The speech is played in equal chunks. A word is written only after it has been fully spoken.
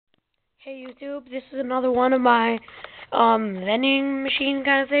Hey YouTube, this is another one of my vending machine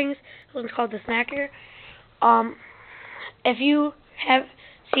kind of things. This one's called the Snacker. If you have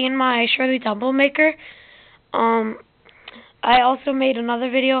seen my Shirley Temple maker, I also made another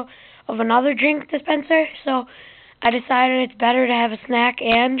video of another drink dispenser, so I decided it's better to have a snack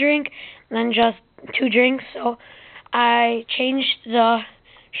and drink than just two drinks, so I changed the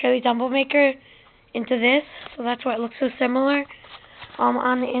Shirley Temple maker into this, so that's why it looks so similar.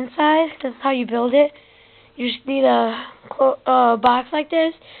 On the inside, this is how you build it. You just need a box like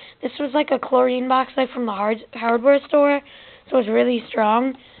this. This was like a chlorine box, like from the hardware store, so it's really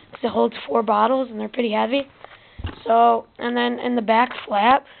strong because it holds 4 bottles and they're pretty heavy. So, and then in the back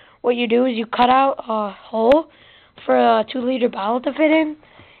flap, what you do is you cut out a hole for a 2-liter bottle to fit in,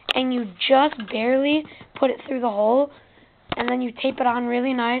 and you just barely put it through the hole, and then you tape it on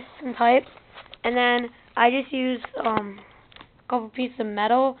really nice and tight. And then I just used couple pieces of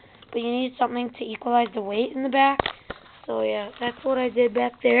metal, but you need something to equalize the weight in the back. So yeah, that's what I did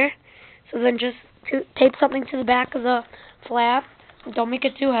back there. So then just tape something to the back of the flap. Don't make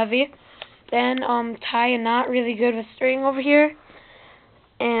it too heavy. Then tie a knot really good with string over here.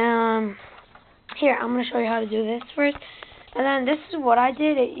 And here, I'm going to show you how to do this first. And then this is what I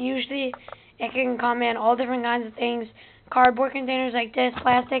did. It can come in all different kinds of things. Cardboard containers like this,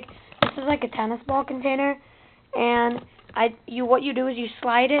 plastic. This is like a tennis ball container. And what you do is you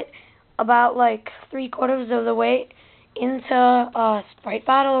slide it about like 3/4 of the way into a Sprite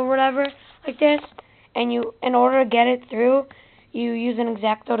bottle or whatever, like this, and in order to get it through, you use an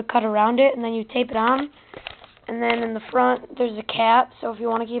X-Acto to cut around it, and then you tape it on. And then in the front there's a cap, so if you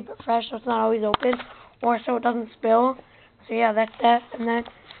want to keep it fresh so it's not always open, or so it doesn't spill. So yeah, that's that. And then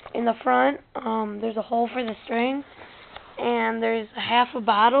in the front there's a hole for the string, and there's a half a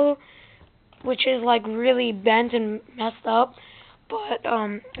bottle which is like really bent and messed up, but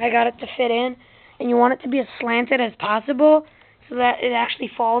I got it to fit in, and you want it to be as slanted as possible so that it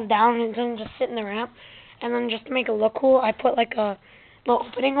actually falls down and doesn't just sit in the ramp. And then just to make it look cool, I put like a little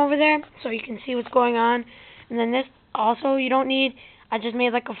opening over there so you can see what's going on. And then this also you don't need, I just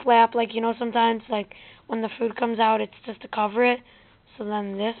made like a flap, like sometimes like when the food comes out it's just to cover it, so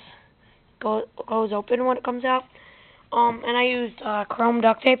then this goes open when it comes out. And I used chrome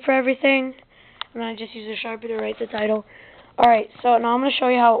duct tape for everything. And I just use a Sharpie to write the title. Alright, so now I'm going to show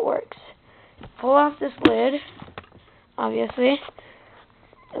you how it works. Pull off this lid, obviously,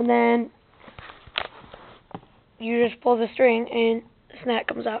 and then you just pull the string and the snack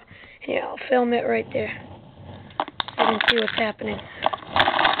comes out. Here, I'll film it right there so you can see what's happening.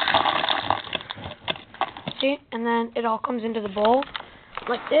 See? And then it all comes into the bowl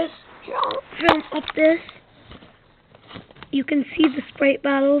like this. Here, I'll film up this. You can see the Sprite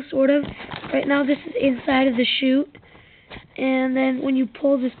bottle, sort of. Right now, this is inside of the chute. And then when you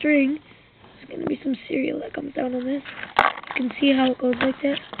pull the string, there's going to be some cereal that comes down on this. You can see how it goes like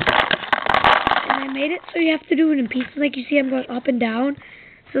that. And I made it so you have to do it in pieces. Like you see, I'm going up and down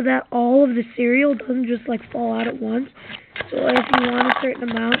so that all of the cereal doesn't just like fall out at once. So if you want a certain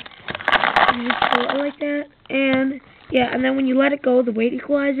amount, you just pull it like that. And yeah, and then when you let it go, the weight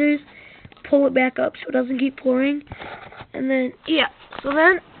equalizers, pull it back up so it doesn't keep pouring. And then, yeah, so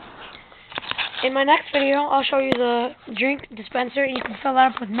then, in my next video, I'll show you the drink dispenser. You can fill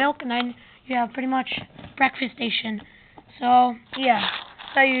that up with milk, and then you have pretty much breakfast station. So, yeah,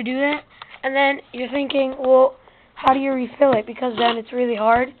 that's how you do that. And then you're thinking, well, how do you refill it? Because then it's really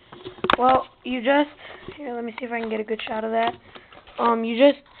hard. Well, you just, here, let me see if I can get a good shot of that. You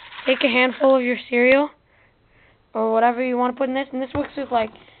just take a handful of your cereal, or whatever you want to put in this, and this works with,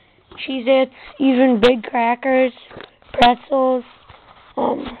 like, Cheez-Its, even big crackers, pretzels,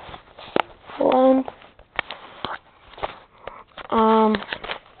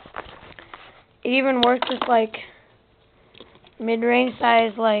 it even works with like mid-range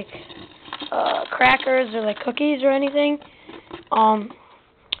size like crackers or like cookies or anything. The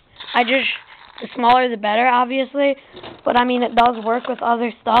smaller the better, obviously, but I mean it does work with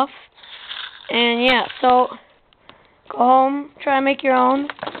other stuff. And yeah, so go home, try to make your own.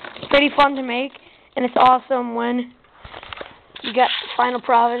 It's pretty fun to make, and it's awesome when you get the final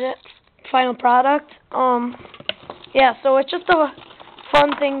product. Yeah, so it's just a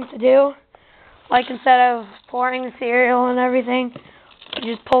fun thing to do. Like, instead of pouring the cereal and everything,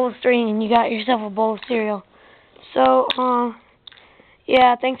 you just pull the string and you got yourself a bowl of cereal. So,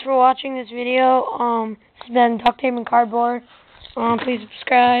 yeah, thanks for watching this video. This has been Duct Tape and Cardboard. Please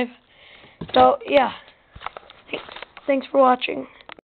subscribe. So, yeah, thanks for watching.